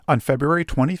On February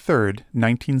 23,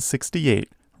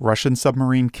 1968, Russian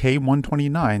submarine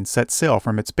K-129 set sail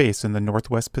from its base in the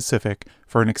Northwest Pacific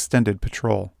for an extended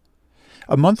patrol.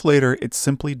 A month later, it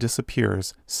simply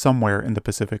disappears somewhere in the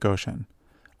Pacific Ocean.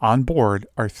 On board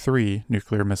are 3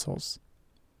 nuclear missiles.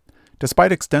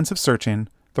 Despite extensive searching,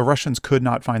 the Russians could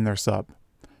not find their sub.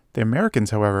 The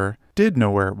Americans, however, did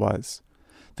know where it was.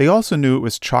 They also knew it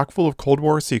was chock full of Cold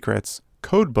War secrets,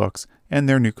 code books, and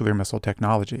their nuclear missile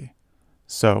technology.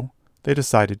 So, they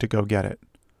decided to go get it.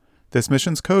 This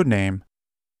mission's code name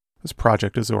was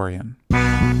Project Azorian.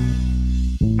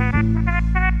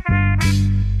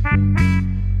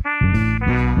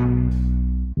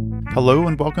 Hello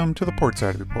and welcome to the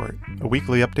Portside Report, a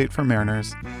weekly update for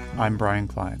mariners. I'm Brian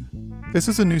Klein. This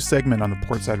is a new segment on the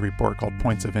Portside Report called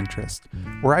Points of Interest,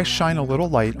 where I shine a little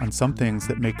light on some things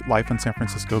that make life on San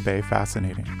Francisco Bay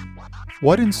fascinating.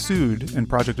 What ensued in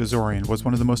Project Azorian was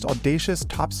one of the most audacious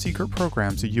top-secret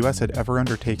programs the U.S. had ever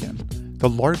undertaken, the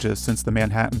largest since the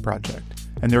Manhattan Project,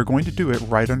 and they were going to do it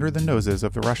right under the noses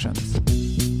of the Russians.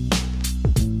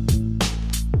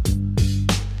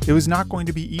 It was not going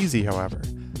to be easy, however.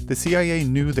 The CIA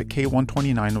knew that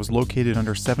K-129 was located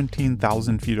under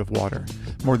 17,000 feet of water,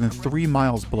 more than 3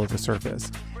 miles below the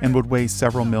surface, and would weigh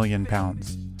several million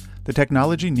pounds. The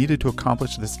technology needed to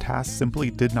accomplish this task simply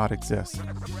did not exist.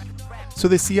 So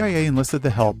the CIA enlisted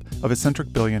the help of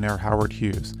eccentric billionaire Howard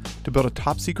Hughes to build a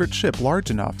top-secret ship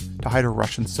large enough to hide a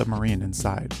Russian submarine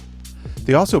inside.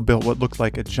 They also built what looked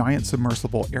like a giant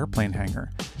submersible airplane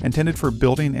hangar, intended for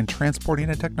building and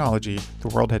transporting a technology the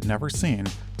world had never seen,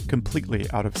 completely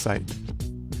out of sight.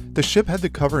 The ship had the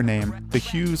cover name the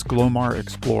Hughes Glomar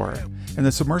Explorer, and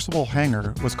the submersible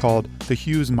hangar was called the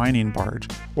Hughes Mining Barge,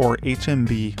 or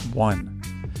HMB-1.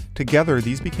 Together,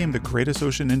 these became the greatest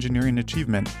ocean engineering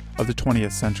achievement of the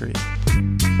 20th century.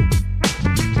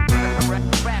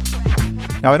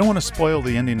 Now, I don't want to spoil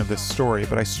the ending of this story,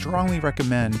 but I strongly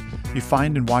recommend you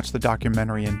find and watch the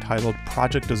documentary entitled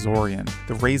Project Azorian,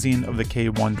 The Raising of the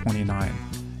K-129.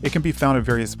 It can be found at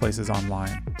various places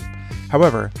online.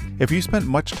 However, if you spent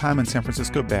much time in San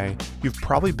Francisco Bay, you've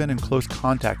probably been in close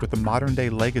contact with the modern-day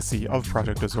legacy of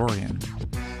Project Azorian.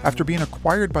 After being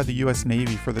acquired by the U.S.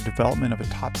 Navy for the development of a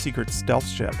top-secret stealth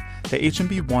ship, the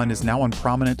HMB-1 is now on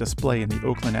prominent display in the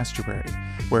Oakland estuary,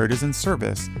 where it is in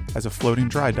service as a floating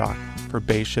dry dock for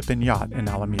Bay Ship and Yacht in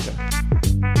Alameda.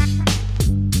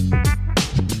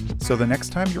 So the next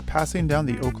time you're passing down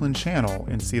the Oakland Channel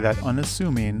and see that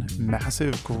unassuming,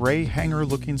 massive gray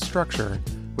hangar-looking structure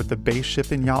with the Bay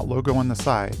Ship and Yacht logo on the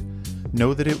side,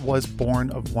 know that it was born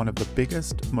of one of the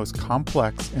biggest, most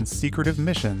complex, and secretive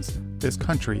missions this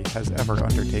country has ever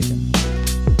undertaken.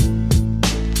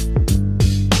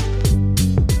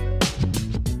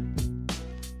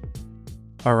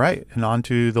 All right, and on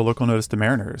to the local notice to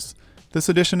mariners. This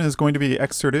edition is going to be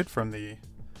excerpted from the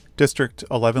District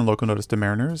 11 Local Notice to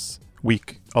Mariners,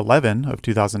 Week 11 of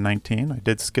 2019. I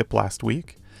did skip last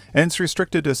week. And it's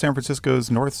restricted to San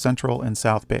Francisco's North, Central, and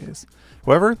South Bays.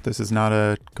 However, this is not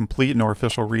a complete nor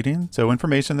official reading, so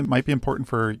information that might be important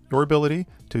for your ability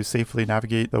to safely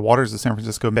navigate the waters of San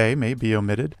Francisco Bay may be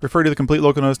omitted. Refer to the complete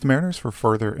Local Notice to Mariners for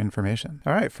further information.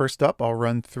 All right, first up, I'll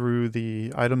run through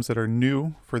the items that are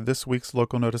new for this week's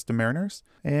Local Notice to Mariners.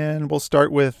 And we'll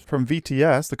start with, from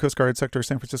VTS, the Coast Guard Sector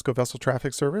San Francisco Vessel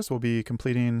Traffic Service will be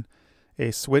completing a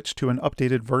switch to an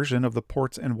updated version of the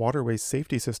Ports and Waterways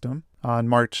Safety System on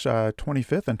March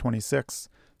 25th and 26th,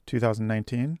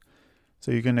 2019.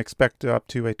 So you can expect up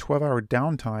to a 12-hour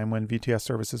downtime when VTS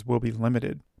services will be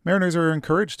limited. Mariners are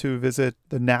encouraged to visit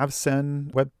the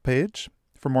NavSen webpage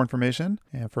for more information.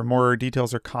 And for more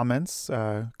details or comments,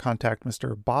 contact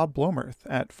Mr. Bob Blomerth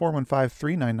at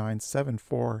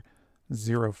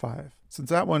 415-399-7405. Since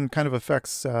that one kind of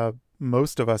affects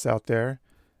most of us out there,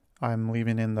 I'm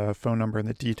leaving in the phone number and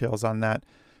the details on that.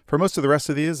 For most of the rest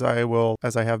of these, I will,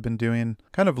 as I have been doing,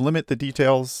 kind of limit the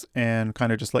details and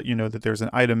kind of just let you know that there's an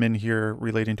item in here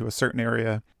relating to a certain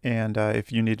area. And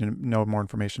if you need to know more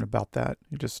information about that,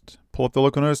 you just pull up the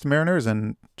Local Notice to Mariners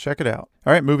and check it out.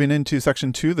 All right, moving into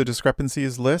Section 2, the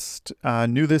discrepancies list.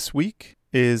 New this week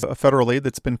is a federal aid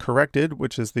that's been corrected,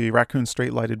 which is the Raccoon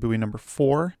Strait Lighted Buoy number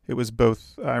 4. It was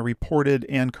both reported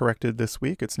and corrected this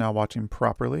week. It's now watching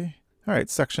properly. All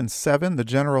right, Section 7, the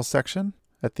general section.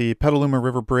 At the Petaluma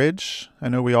River Bridge, I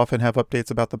know we often have updates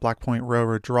about the Black Point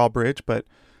Railroad drawbridge, but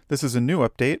this is a new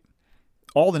update.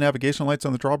 All the navigation lights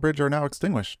on the drawbridge are now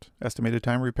extinguished. Estimated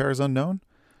time of repair is unknown.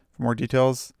 For more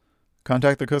details,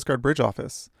 contact the Coast Guard Bridge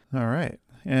Office. All right.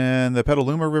 And the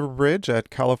Petaluma River Bridge at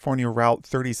California Route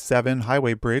 37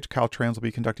 Highway Bridge, Caltrans will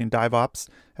be conducting dive ops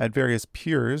at various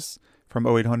piers from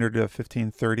 0800 to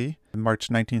 1530, March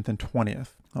 19th and 20th.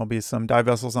 There'll be some dive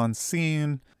vessels on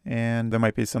scene, and there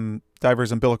might be some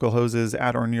divers' umbilical hoses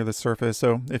at or near the surface.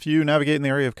 So if you navigate in the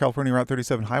area of California Route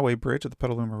 37 Highway Bridge at the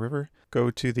Petaluma River, go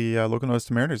to the local notice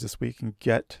to mariners this week and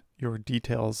get your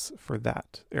details for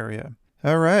that area.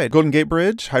 All right. Golden Gate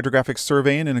Bridge, hydrographic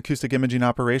surveying and acoustic imaging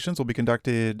operations will be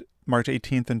conducted March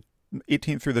 18th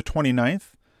through the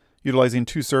 29th, utilizing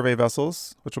 2 survey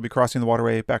vessels, which will be crossing the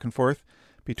waterway back and forth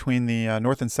between the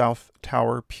North and South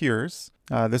Tower piers.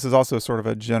 This is also sort of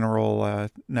a general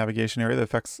navigation area that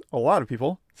affects a lot of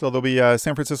people. So there'll be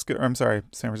San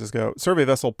Francisco survey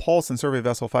vessel Pulse and survey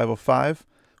vessel 505,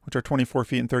 which are 24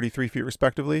 feet and 33 feet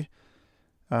respectively.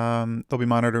 They'll be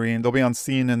on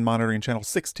scene and monitoring channel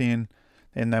 16,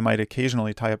 and they might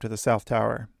occasionally tie up to the South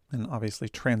Tower and obviously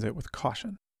transit with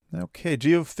caution. Okay,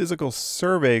 geophysical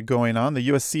survey going on. The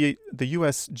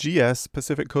USGS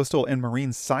Pacific Coastal and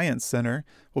Marine Science Center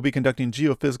will be conducting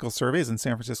geophysical surveys in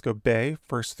San Francisco Bay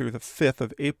 1st through the 5th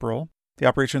of April. The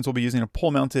operations will be using a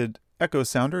pole-mounted echo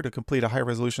sounder to complete a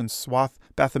high-resolution swath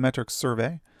bathymetric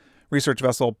survey. Research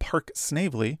vessel Park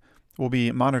Snavely will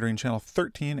be monitoring channel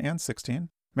 13 and 16.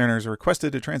 Mariners are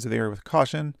requested to transit the area with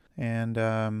caution. And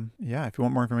if you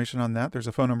want more information on that, there's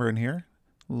a phone number in here.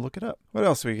 Look it up. What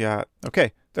else we got?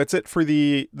 Okay, that's it for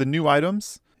the new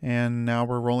items. And now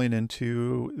we're rolling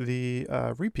into the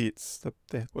repeats.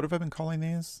 What have I been calling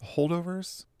these?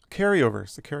 Holdovers?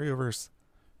 Carryovers. The carryovers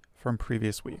from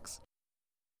previous weeks.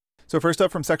 So first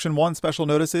up from Section 1, Special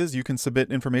Notices, you can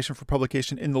submit information for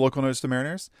publication in the Local Notice to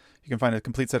Mariners. You can find a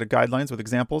complete set of guidelines with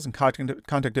examples and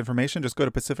contact information. Just go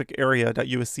to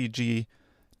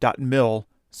pacificarea.uscg.mil,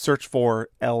 search for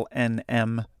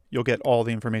LNM. You'll get all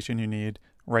the information you need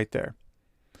right there.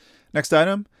 Next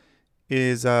item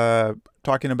is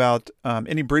talking about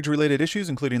any bridge-related issues,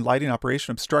 including lighting,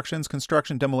 operation, obstructions,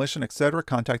 construction, demolition, etc.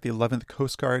 Contact the 11th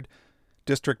Coast Guard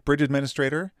District Bridge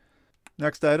Administrator.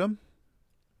 Next item,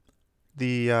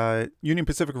 the Union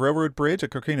Pacific Railroad Bridge at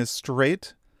Carquinez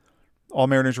Strait. All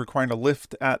mariners requiring a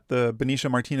lift at the Benicia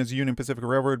Martinez Union Pacific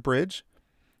Railroad Bridge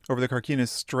over the Carquinez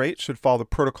Strait should follow the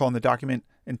protocol in the document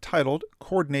entitled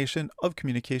Coordination of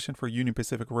Communication for Union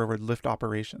Pacific Railroad Lift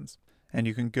Operations. And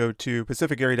you can go to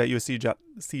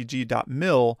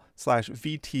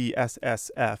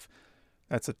pacificarea.uscg.mil/VTSSF.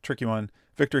 That's a tricky one.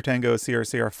 Victor Tango Sierra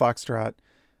Foxtrot,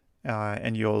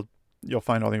 and you'll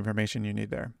find all the information you need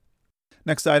there.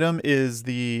 Next item is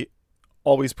the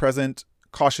always present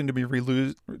caution to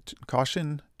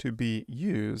be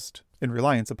used in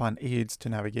reliance upon aids to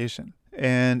navigation.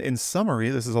 And in summary,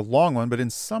 this is a long one, but in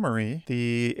summary,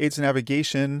 the aids to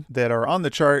navigation that are on the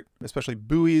chart, especially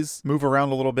buoys, move around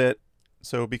a little bit.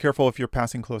 So be careful if you're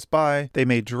passing close by. They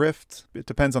may drift. It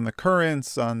depends on the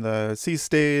currents, on the sea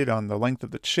state, on the length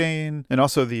of the chain. And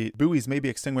also the buoys may be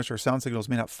extinguished or sound signals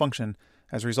may not function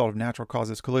as a result of natural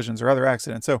causes, collisions, or other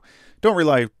accidents. So don't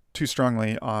rely too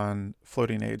strongly on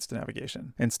floating aids to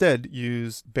navigation. Instead,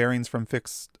 use bearings from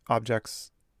fixed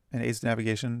objects and aids to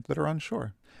navigation that are on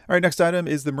shore. All right, next item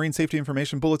is the Marine Safety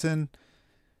Information Bulletin.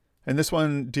 And this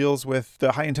one deals with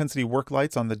the high-intensity work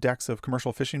lights on the decks of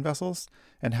commercial fishing vessels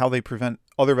and how they prevent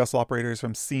other vessel operators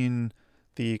from seeing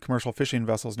the commercial fishing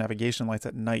vessel's navigation lights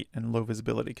at night in low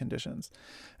visibility conditions.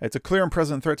 It's a clear and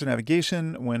present threat to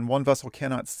navigation when one vessel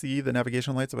cannot see the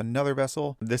navigation lights of another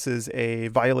vessel. This is a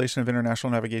violation of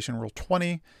International Navigation Rule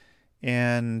 20,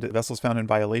 and vessels found in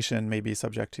violation may be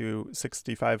subject to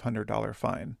 $6,500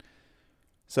 fine.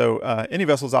 So any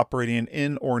vessels operating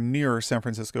in or near San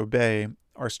Francisco Bay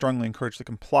are strongly encouraged to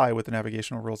comply with the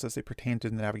navigational rules as they pertain to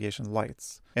the navigation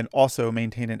lights, and also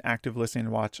maintain an active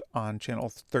listening watch on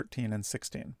channels 13 and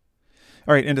 16.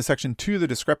 All right, into Section 2, the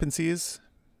discrepancies,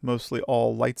 mostly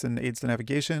all lights and aids to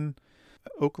navigation.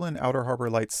 Oakland Outer Harbor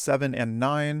Lights 7 and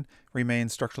 9 remain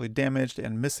structurally damaged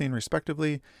and missing,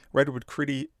 respectively. Redwood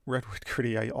Creek,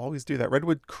 I always do that.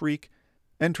 Redwood Creek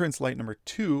Entrance light number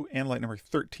 2 and light number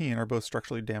 13 are both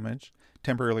structurally damaged,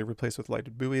 temporarily replaced with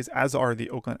lighted buoys, as are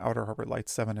the Oakland Outer Harbor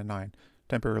Lights 7 and 9,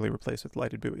 temporarily replaced with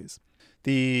lighted buoys.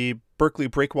 The Berkeley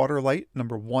Breakwater light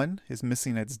number 1 is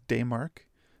missing its day mark.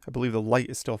 I believe the light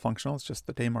is still functional, it's just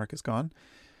the day mark is gone.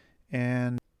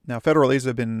 And now federal aids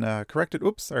have been corrected.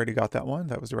 Oops, I already got that one.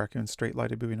 That was the Raccoon Strait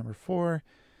lighted buoy number 4.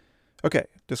 Okay,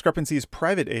 discrepancies,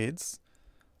 private aids.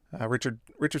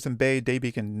 Richardson Bay Day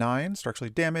Beacon 9, structurally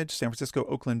damaged. San Francisco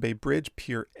Oakland Bay Bridge,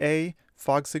 Pier A,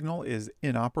 fog signal is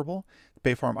inoperable.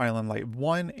 Bay Farm Island Light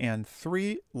 1 and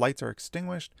 3, lights are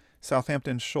extinguished.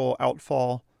 Southampton Shoal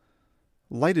Outfall,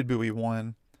 lighted buoy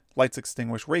 1, lights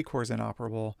extinguished. Raycor is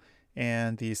inoperable.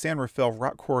 And the San Rafael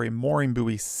Rock Quarry Mooring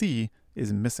Buoy C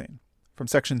is missing. From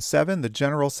Section 7, the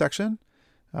general section,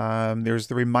 there's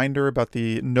the reminder about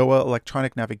the NOAA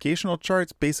electronic navigational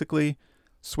charts. Basically,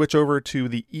 switch over to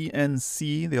the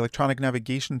ENC, the electronic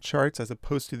navigation charts, as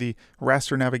opposed to the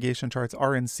raster navigation charts,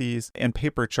 RNCs, and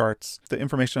paper charts. The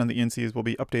information on the ENCs will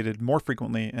be updated more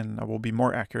frequently and will be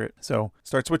more accurate. So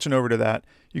start switching over to that.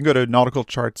 You can go to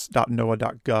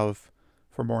nauticalcharts.noaa.gov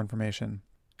for more information.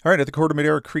 All right, at the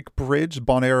Corte Creek Bridge,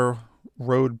 Bon Air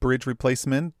Road Bridge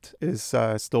replacement is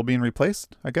still being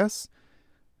replaced, I guess.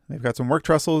 They've got some work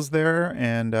trestles there,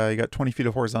 and you got 20 feet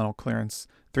of horizontal clearance,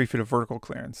 3 feet of vertical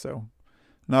clearance. So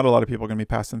not a lot of people are going to be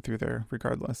passing through there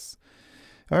regardless.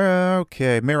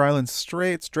 Okay, Mare Island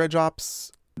Straits, dredge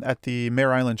ops at the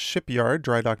Mare Island Shipyard,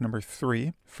 dry dock number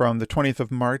 3, from the 20th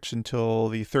of March until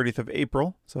the 30th of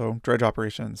April. So dredge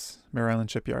operations, Mare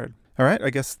Island Shipyard. All right, I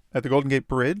guess at the Golden Gate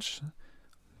Bridge,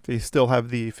 they still have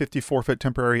the 54-foot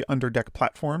temporary underdeck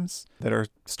platforms that are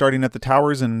starting at the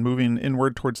towers and moving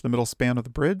inward towards the middle span of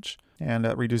the bridge, and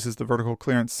that reduces the vertical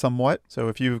clearance somewhat. So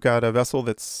if you've got a vessel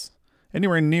that's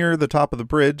anywhere near the top of the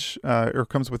bridge, or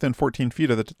comes within 14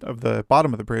 feet of the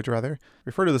bottom of the bridge, rather,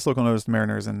 refer to this local notice to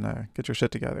mariners and get your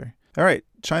shit together. All right,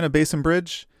 China Basin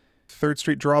Bridge, 3rd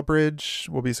Street Drawbridge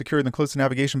will be secured in the close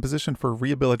navigation position for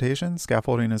rehabilitation.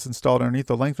 Scaffolding is installed underneath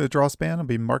the length of the draw span and will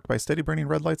be marked by steady burning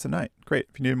red lights at night. Great.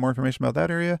 If you need more information about that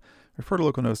area, refer to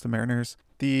local notice to mariners.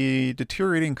 The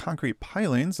deteriorating concrete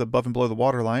pilings above and below the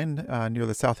waterline near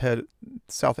the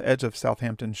south edge of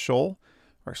Southampton Shoal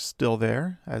are still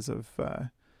there as of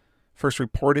first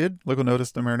reported. Local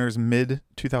notice to mariners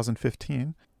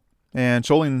mid-2015. And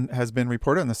shoaling has been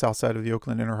reported on the south side of the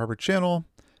Oakland Inner Harbor Channel.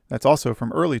 That's also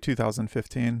from early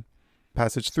 2015.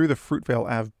 Passage through the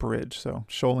Fruitvale Ave Bridge. So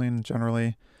shoaling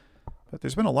generally. But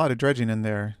there's been a lot of dredging in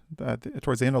there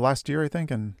towards the end of last year, I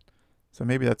think. And so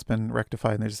maybe that's been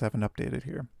rectified and they just haven't updated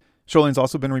here. Shoaling's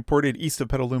also been reported east of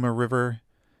Petaluma River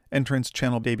entrance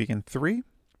channel Bay Beacon 3.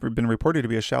 Been reported to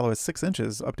be as shallow as 6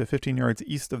 inches up to 15 yards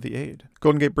east of the aid.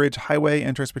 Golden Gate Bridge Highway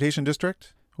and Transportation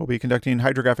District will be conducting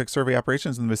hydrographic survey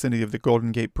operations in the vicinity of the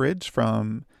Golden Gate Bridge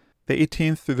from the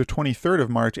 18th through the 23rd of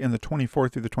March and the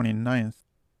 24th through the 29th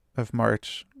of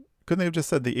March. Couldn't they have just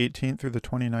said the 18th through the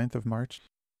 29th of March?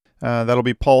 That'll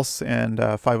be Pulse, and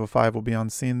 505 will be on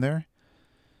scene there.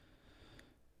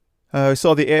 We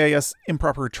saw the AIS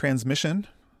improper transmission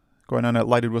going on at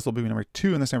lighted whistle buoy number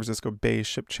 2 in the San Francisco Bay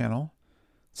Ship Channel.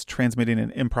 It's transmitting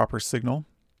an improper signal.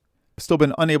 Still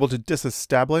been unable to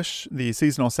disestablish the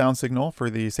seasonal sound signal for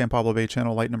the San Pablo Bay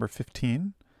Channel light number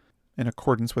 15 in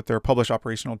accordance with their published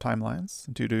operational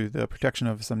timelines due to the protection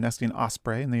of some nesting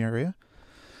osprey in the area.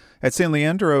 At San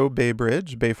Leandro Bay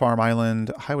Bridge, Bay Farm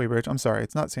Island Highway Bridge, I'm sorry,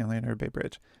 it's not San Leandro Bay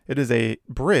Bridge. It is a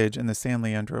bridge in the San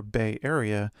Leandro Bay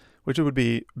area, which would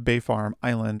be Bay Farm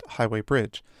Island Highway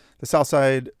Bridge. The south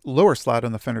side lower slat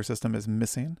on the fender system is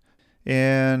missing.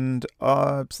 And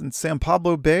in San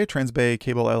Pablo Bay, Transbay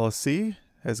Cable LLC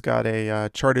has got a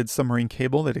charted submarine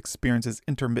cable that experiences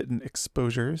intermittent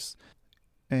exposures.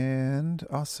 And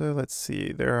also, let's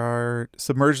see, there are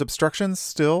submerged obstructions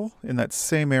still in that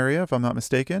same area, if I'm not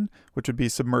mistaken, which would be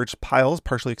submerged piles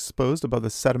partially exposed above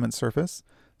the sediment surface,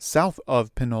 south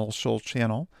of Pinole Shoal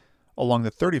Channel, along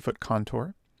the 30-foot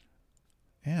contour.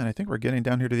 And I think we're getting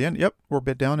down here to the end. Yep, we're a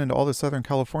bit down into all the Southern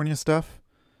California stuff.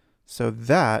 So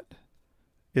that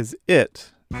is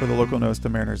it for the Local Notice to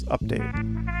Mariners update.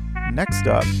 Next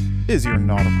up is your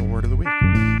nautical word of the week.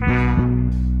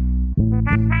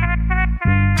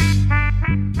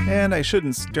 And I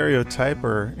shouldn't stereotype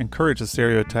or encourage a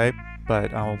stereotype,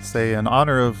 but I'll say in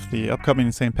honor of the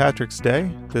upcoming St. Patrick's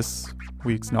Day, this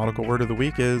week's nautical word of the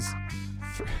week is,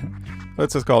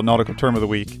 let's just call it nautical term of the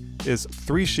week, is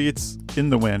 3 sheets in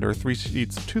the wind, or 3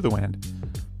 sheets to the wind.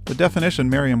 The definition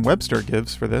Merriam-Webster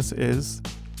gives for this is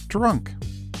drunk.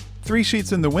 3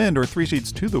 sheets in the wind, or 3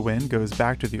 sheets to the wind, goes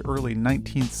back to the early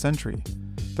 19th century.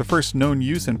 The first known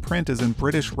use in print is in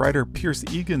British writer Pierce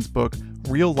Egan's book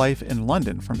Real Life in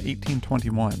London from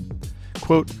 1821.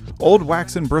 Quote, "Old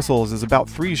waxen bristles is about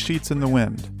 3 sheets in the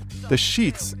wind." The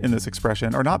sheets in this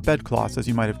expression are not bedcloths, as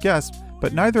you might have guessed,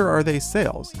 but neither are they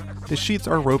sails. The sheets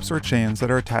are ropes or chains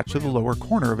that are attached to the lower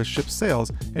corner of a ship's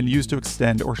sails and used to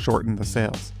extend or shorten the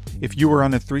sails. If you were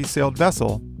on a 3-sailed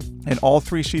vessel and all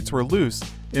 3 sheets were loose,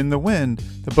 in the wind,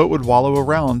 the boat would wallow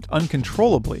around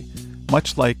uncontrollably,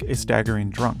 much like a staggering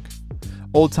drunk.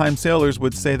 Old-time sailors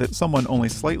would say that someone only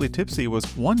slightly tipsy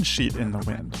was 1 sheet in the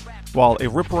wind, while a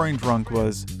rip-roaring drunk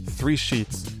was 3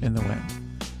 sheets in the wind.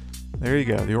 There you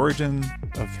go, the origin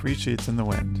of 3 sheets in the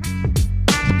wind.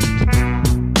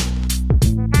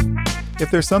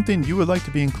 If there's something you would like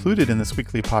to be included in this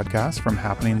weekly podcast, from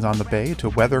happenings on the bay to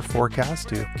weather forecast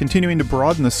to continuing to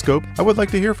broaden the scope, I would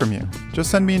like to hear from you.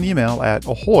 Just send me an email at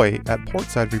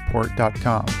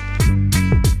ahoy@portsidereport.com.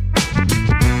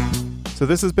 So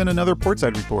this has been another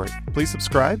Portside Report. Please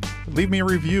subscribe, leave me a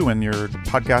review in your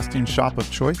podcasting shop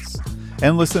of choice,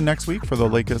 and listen next week for the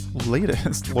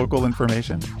latest local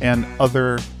information and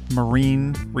other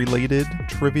marine-related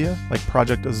trivia like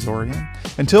Project Azorian.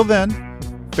 Until then,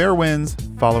 fair winds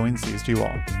following seas to you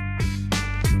all.